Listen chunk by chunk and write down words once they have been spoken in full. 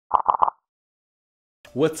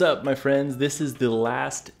What's up, my friends? This is the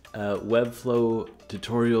last Webflow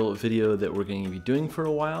tutorial video that we're going to be doing for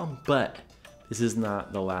a while, but this is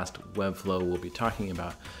not the last Webflow we'll be talking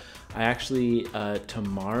about. I actually,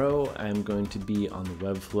 tomorrow I'm going to be on the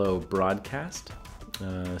Webflow broadcast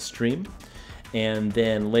stream, and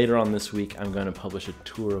then later on this week I'm going to publish a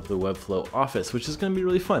tour of the Webflow office, which is going to be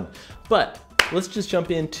really fun. But let's just jump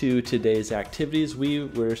into today's activities. We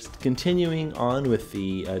were continuing on with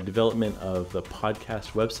the development of the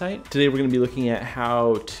podcast website. Today we're going to be looking at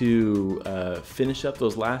how to finish up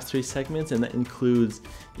those last three segments, and that includes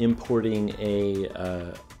importing a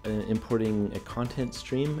content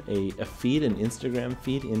stream, a feed, an Instagram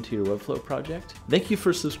feed into your Webflow project. Thank you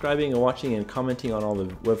for subscribing and watching and commenting on all the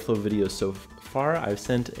Webflow videos so far. I've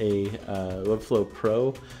sent a Webflow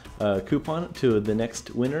Pro coupon to the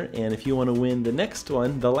next winner, and if you want to win the next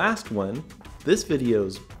one, the last one, this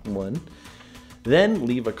video's one, then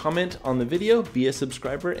leave a comment on the video, be a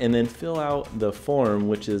subscriber, and then fill out the form,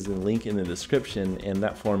 which is the link in the description, and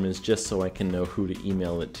that form is just so I can know who to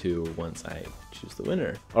email it to once I choose the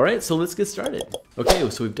winner. All right, so let's get started. Okay,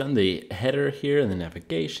 so we've done the header here and the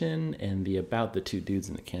navigation and the about the two dudes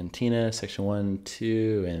in the cantina, section 1,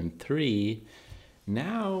 2, and 3.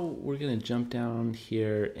 Now we're gonna jump down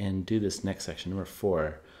here and do this next section, number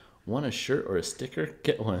 4. Want a shirt or a sticker?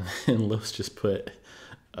 Get one. And Los just put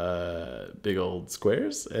big old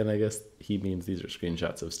squares, and I guess he means these are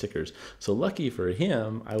screenshots of stickers. So lucky for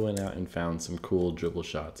him, I went out and found some cool dribble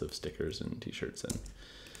shots of stickers and t-shirts and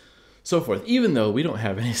so forth, even though we don't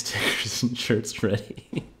have any stickers and shirts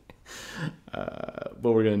ready.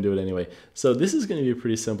 But we're going to do it anyway. So this is going to be a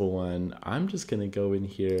pretty simple one. I'm just going to go in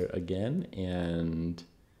here again and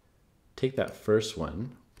take that first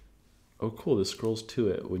one. Oh, cool. This scrolls to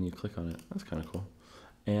it when you click on it. That's kind of cool.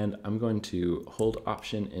 And I'm going to hold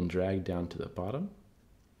Option and drag down to the bottom.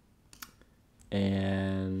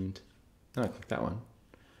 And then I click that one.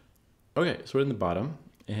 Okay, so we're in the bottom.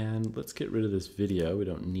 And let's get rid of this video. We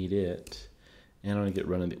don't need it. And I want to get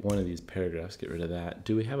rid of one of these paragraphs, get rid of that.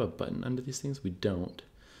 Do we have a button under these things? We don't.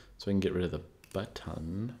 So I can get rid of the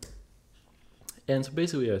button. And so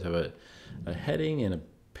basically we have to have a heading and a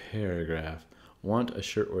paragraph. Want a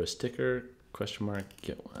shirt or a sticker? Question mark,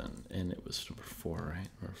 get one. And it was number 4, right?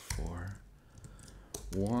 Number 4.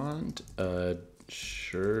 Want a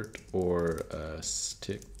shirt or a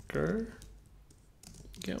sticker?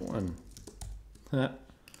 Get one.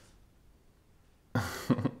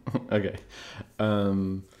 Okay.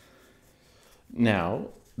 Now,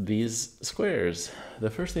 these squares. The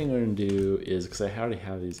first thing we're going to do is, because I already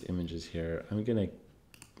have these images here, I'm going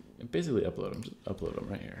to basically upload them. Just upload them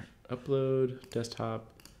right here. Upload, desktop,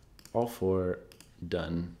 all 4,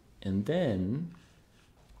 done. And then,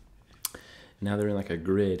 now they're in like a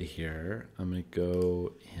grid here, I'm going to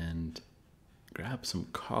go and grab some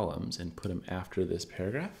columns and put them after this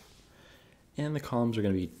paragraph. And the columns are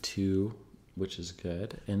going to be 2, which is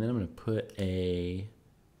good. And then I'm going to put a,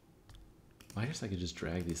 well, I guess I could just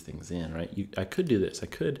drag these things in, right? I could do this. I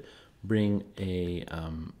could bring a,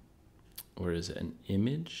 or is it an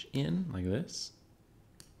image in like this?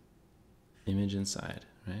 Image inside,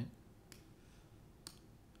 right?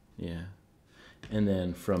 Yeah. And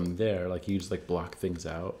then from there, like you just like block things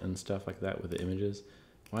out and stuff like that with the images.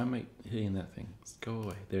 Why am I hitting that thing? Let's go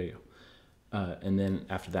away. There you go. And then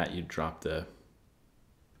after that, you drop the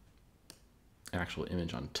actual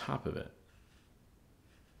image on top of it.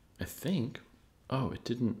 I think. Oh, it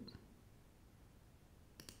didn't.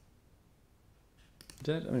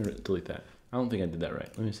 Did I? Let me delete that. I don't think I did that right.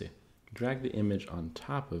 Let me see. Drag the image on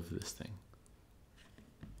top of this thing.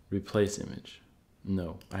 Replace image.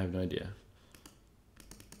 No, I have no idea.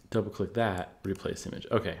 Double click that. Replace image.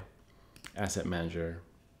 Okay. Asset manager.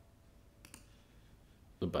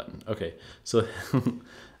 The button. Okay. So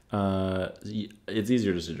it's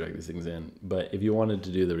easier just to drag these things in, but if you wanted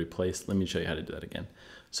to do the replace, let me show you how to do that again.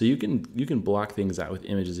 So you can block things out with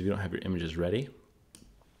images if you don't have your images ready.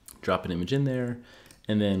 Drop an image in there,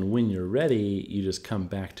 and then when you're ready, you just come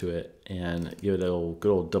back to it and give it a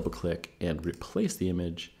good old double click and replace the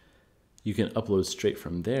image. You can upload straight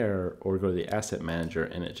from there or go to the asset manager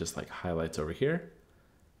and it just like highlights over here.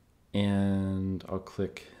 And I'll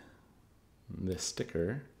click this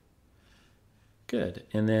sticker. Good.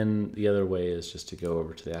 And then the other way is just to go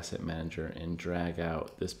over to the asset manager and drag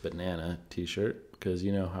out this banana t-shirt, because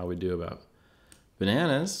you know how we do about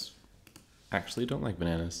bananas. Actually don't like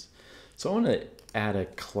bananas. So I want to add a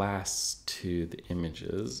class to the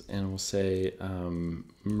images, and we'll say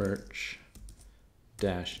merch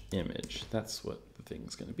dash image. That's what the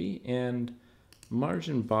thing's going to be. And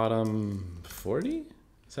margin bottom 40.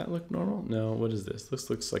 Does that look normal? No, what is this? This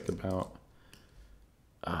looks like about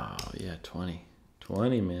Oh yeah, 20.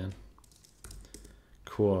 20, man.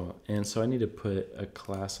 Cool. And so I need to put a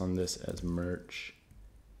class on this as merch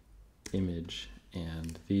image,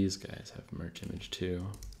 and these guys have merch image too.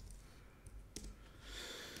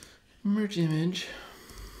 Merch image.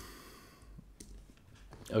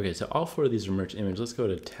 Okay, so all 4 of these are merch image. Let's go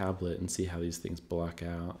to tablet and see how these things block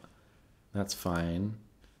out. That's fine.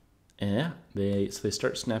 And yeah, they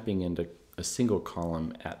start snapping into a single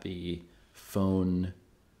column at the phone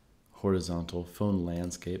horizontal phone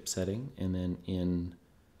landscape setting, and then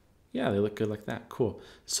yeah, they look good like that. Cool.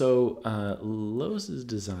 So Lowe's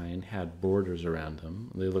design had borders around them.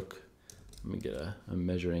 They look, let me get a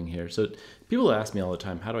measuring here. So people ask me all the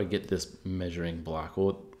time, how do I get this measuring block?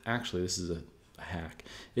 Well, actually, this is a hack.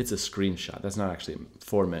 It's a screenshot. That's not actually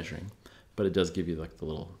for measuring, but it does give you like the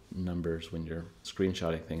little numbers when you're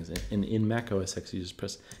screenshotting things. And in Mac OS X, you just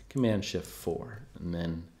press Command-Shift-4, and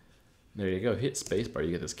then there you go. Hit spacebar,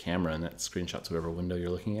 you get this camera, and that screenshots whatever window you're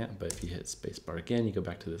looking at. But if you hit spacebar again, you go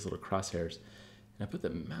back to this little crosshairs. And I put the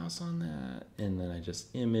mouse on that, and then I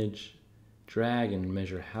just image, drag, and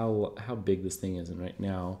measure how big this thing is. And right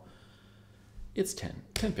now, it's 10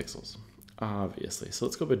 pixels, obviously. So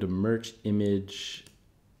let's go back to merge image,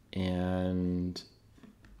 and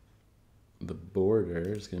the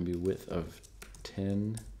border is going to be width of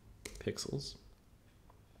 10 pixels.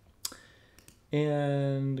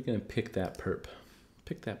 And I'm gonna pick that perp.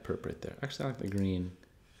 Pick that perp right there. Actually, I like the green.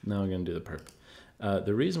 Now we're gonna do the perp.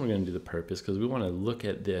 The reason we're gonna do the perp is because we wanna look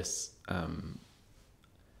at this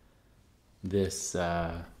this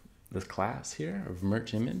class here of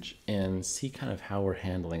merch image and see kind of how we're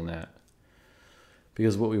handling that.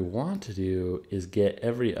 Because what we want to do is get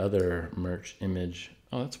every other merch image.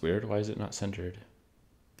 Oh, that's weird. Why is it not centered?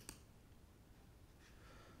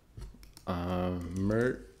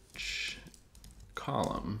 Merch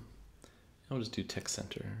column. I'll just do text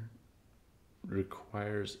center.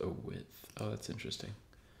 Requires a width. Oh, that's interesting.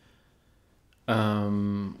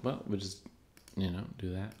 Well, we'll just,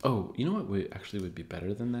 do that. Oh, you know what would be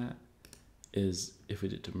better than that is if we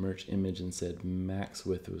did to merge image and said max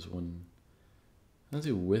width was one. Let's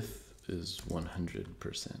do width is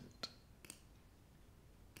 100%.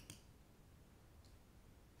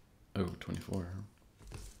 Oh, 24.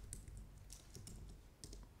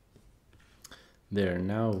 There,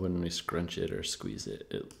 now when we scrunch it or squeeze it,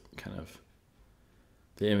 it kind of,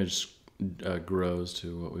 the image grows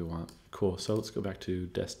to what we want. Cool, so let's go back to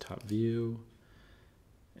desktop view,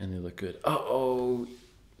 and they look good. Oh,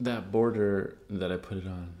 that border that I put it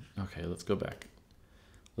on. Okay, let's go back.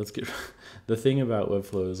 Let's get, the thing about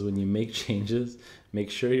Webflow is when you make changes,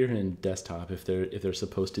 make sure you're in desktop if they're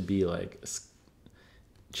supposed to be like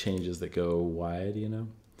changes that go wide,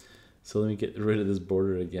 So let me get rid of this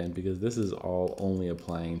border again, because this is all only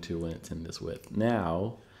applying to when it's in this width.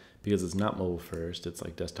 Now, because it's not mobile first, it's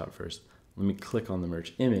like desktop first, let me click on the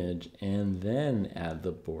merge image and then add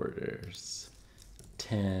the borders.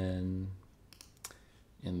 10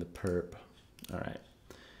 in the perp. All right.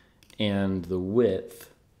 And the width,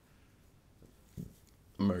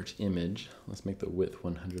 merge image, let's make the width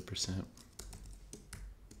 100%.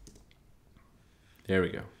 There we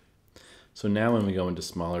go. So now when we go into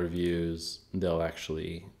smaller views, they'll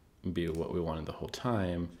actually be what we wanted the whole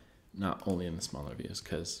time, not only in the smaller views,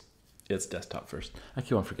 because it's desktop first. I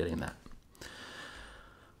keep on forgetting that.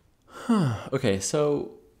 Okay,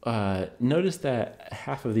 so notice that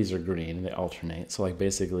half of these are green and they alternate. So like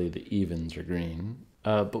basically the evens are green,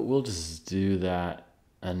 but we'll just do that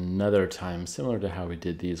another time, similar to how we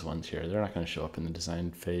did these ones here. They're not going to show up in the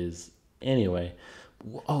design phase anyway.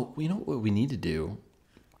 Oh, you know what we need to do?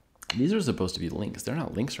 These are supposed to be links. They're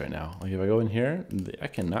not links right now. Like if I go in here, I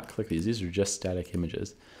cannot click these. These are just static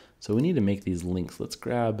images. So we need to make these links. Let's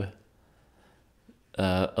grab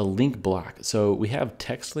a link block. So we have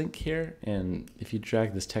text link here, and if you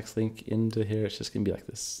drag this text link into here, it's just gonna be like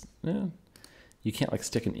this. You can't like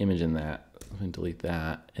stick an image in that. I'm gonna delete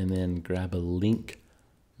that, and then grab a link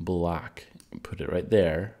block and put it right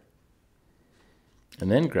there. And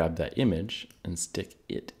then grab that image and stick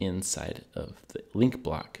it inside of the link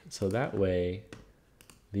block. So that way,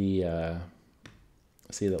 see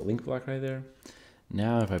that link block right there?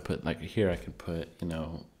 Now if I put like here, I can put,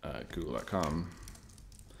 google.com,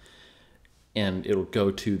 and it'll go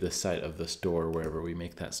to the site of the store wherever we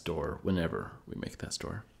make that store, whenever we make that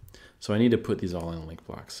store. So I need to put these all in link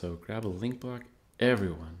blocks. So grab a link block,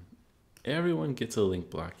 everyone gets a link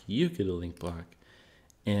block. You get a link block.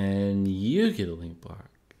 And you get a link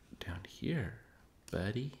block down here,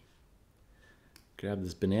 buddy. Grab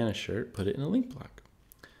this banana shirt, put it in a link block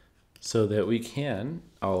so that we can,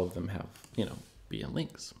 all of them have, be in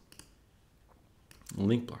links.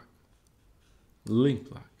 Link block. Link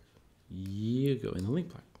block. You go in the link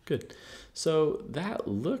block. Good. So that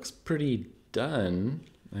looks pretty done.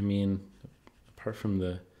 I mean, apart from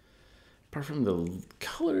the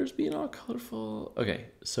colors being all colorful. Okay,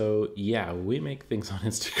 so yeah, we make things on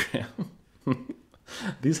Instagram.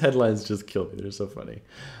 These headlines just kill me. They're so funny.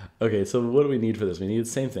 Okay, so what do we need for this? We need the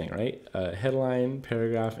same thing, right? Headline,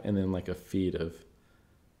 paragraph, and then like a feed of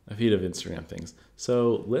Instagram things.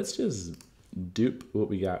 So let's just dupe what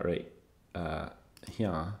we got right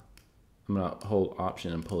here. I'm gonna hold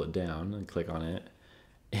Option and pull it down and click on it.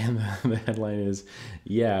 And the headline is,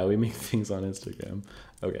 yeah, we make things on Instagram.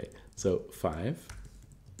 Okay, so 5.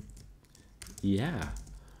 Yeah,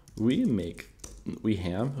 we make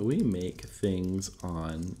things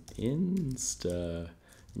on Instagram.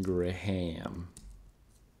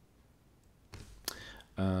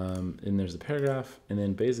 And there's a paragraph, and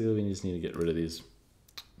then basically we just need to get rid of these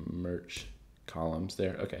merch columns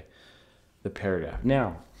there. Okay, the paragraph.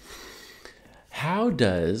 Now, how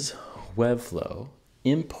does Webflow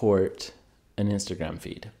import an Instagram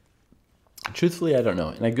feed? Truthfully, I don't know.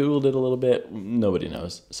 And I Googled it a little bit. Nobody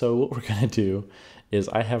knows. So what we're going to do is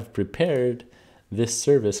I have prepared this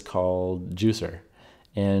service called Juicer.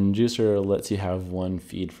 And Juicer lets you have one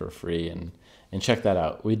feed for free. And check that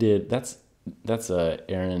out. We did, that's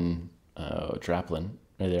Aaron Draplin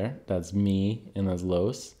right there. That's me, and that's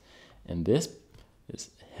Los. And this is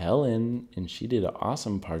Helen, and she did an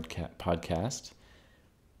awesome podcast.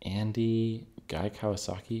 Andy, Guy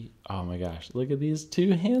Kawasaki. Oh my gosh, look at these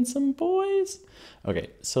two handsome boys. Okay,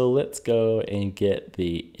 so let's go and get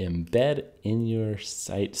the embed in your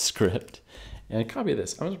site script and copy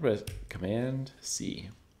this. I'm going to press Command C.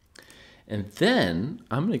 And then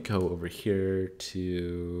I'm going to go over here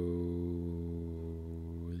to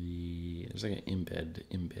there's like an embed.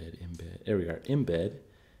 There we are, embed,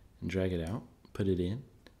 and drag it out, put it in,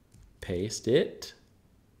 paste it,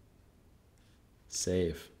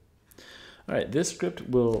 save. All right, this script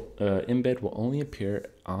embed will only appear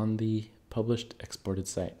on the published exported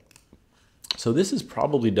site. So this is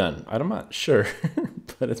probably done. I'm not sure,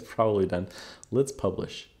 but it's probably done. Let's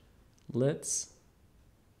publish. How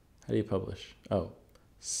do you publish? Oh,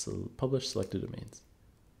 publish selected domains.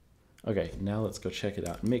 Okay, now let's go check it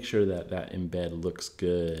out and make sure that that embed looks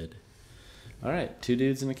good. All right, two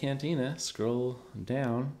dudes in a cantina. Scroll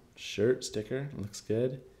down, shirt sticker, looks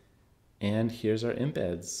good. And here's our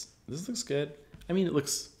embeds. This looks good. I mean, it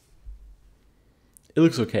looks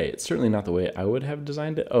okay. It's certainly not the way I would have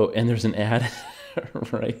designed it. Oh, and there's an ad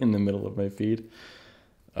right in the middle of my feed.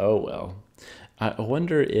 Oh, well. I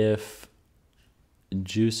wonder if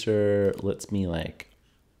Juicer lets me like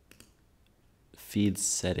feed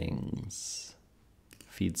settings,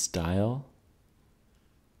 feed style,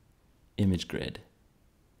 image grid.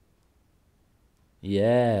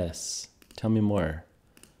 Yes. Tell me more.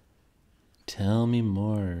 Tell me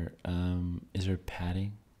more. Is there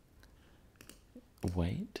padding?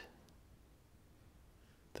 White?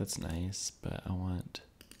 That's nice, but I want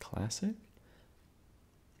classic.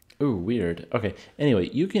 Ooh, weird. Okay, anyway,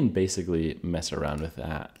 you can basically mess around with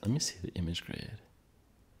that. Let me see the image grid.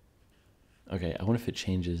 Okay, I wonder if it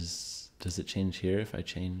changes. Does it change here if I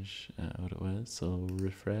change what it was? So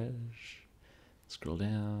refresh, scroll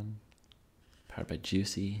down, powered by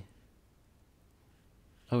Juicy.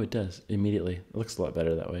 Oh, it does immediately. It looks a lot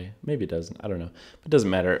better that way. Maybe it doesn't. I don't know. But it doesn't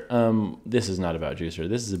matter. This is not about Juicer.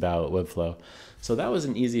 This is about Webflow. So that was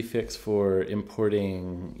an easy fix for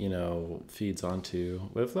importing, feeds onto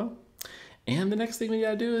Webflow. And the next thing we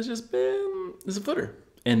gotta do is just is a footer.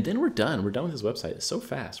 And then we're done. We're done with this website. It's so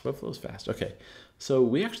fast. Webflow is fast. Okay. So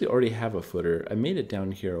we actually already have a footer. I made it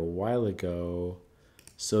down here a while ago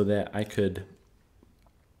so that I could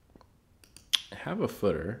have a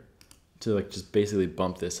footer to like just basically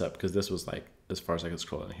bump this up, because this was like as far as I could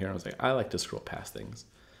scroll down here. I was like, I like to scroll past things.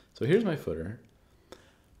 So here's my footer.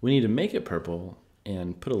 We need to make it purple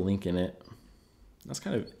and put a link in it. That's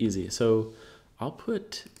kind of easy. So I'll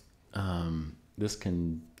put this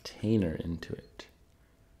container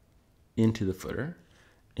into the footer,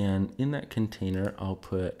 and in that container I'll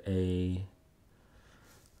put a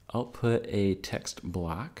text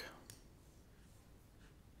block.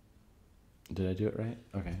 Did I do it right?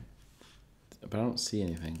 Okay. But I don't see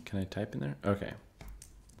anything. Can I type in there? Okay.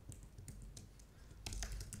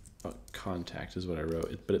 Oh, contact is what I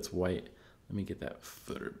wrote, but it's white. Let me get that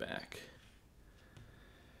footer back.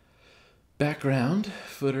 Background,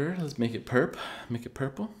 footer, let's make it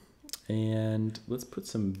purple. And let's put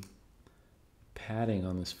some padding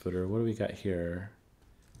on this footer. What do we got here?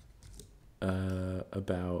 Is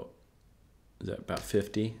that about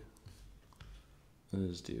 50?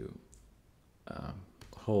 Let's do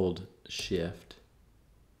hold Shift.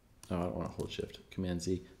 Oh, I don't want to hold Shift, Command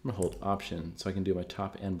Z. I'm gonna hold Option so I can do my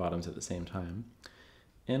top and bottoms at the same time.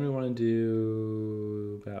 And we want to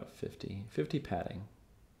do about 50 padding.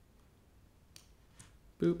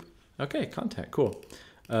 Boop. Okay, contact, cool.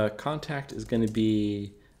 Contact is going to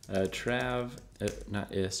be trav,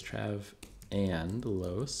 not is, trav and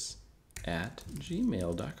los at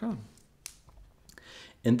gmail.com.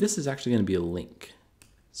 And this is actually going to be a link.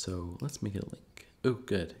 So let's make it a link. Oh,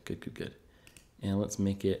 good. And let's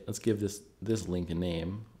give this link a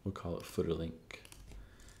name. We'll call it footer link.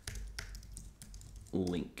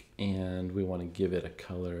 And we want to give it a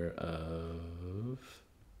color of,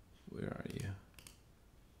 where are you?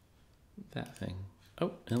 That thing.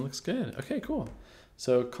 Oh, and it looks good. Okay, cool.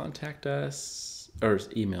 So contact us, or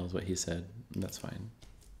email is what he said. And that's fine.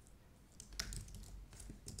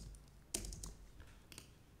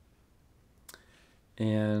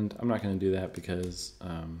 And I'm not going to do that because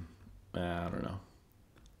I don't know.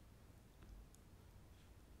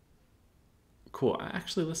 Cool.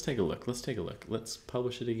 Actually, let's take a look. Let's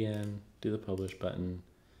publish it again. Do the publish button.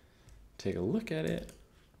 Take a look at it.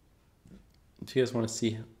 If you guys want to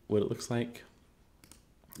see what it looks like,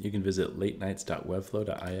 you can visit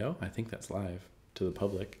latenights.webflow.io. I think that's live to the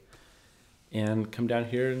public. And come down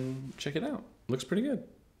here and check it out. Looks pretty good.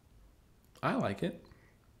 I like it.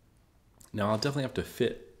 Now I'll definitely have to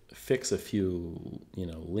fix a few,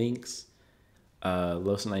 links.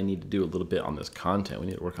 Los and I need to do a little bit on this content. We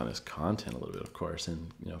need to work on this content a little bit, of course,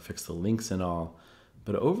 and fix the links and all.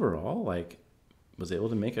 But overall, was able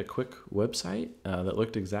to make a quick website that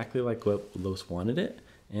looked exactly like what Los wanted it,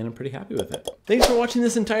 and I'm pretty happy with it. Thanks for watching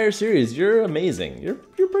this entire series. You're amazing. You're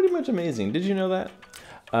pretty much amazing. Did you know that?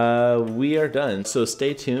 We are done. So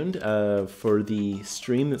stay tuned for the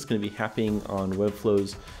stream that's going to be happening on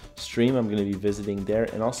Webflow's stream. I'm going to be visiting there,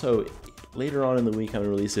 and also later on in the week I'm going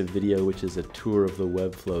to release a video which is a tour of the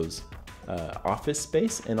Webflow's office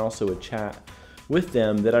space, and also a chat with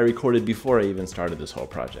them that I recorded before I even started this whole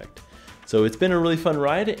project. So it's been a really fun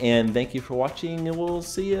ride, and thank you for watching, and we'll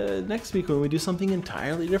see you next week when we do something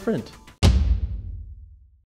entirely different.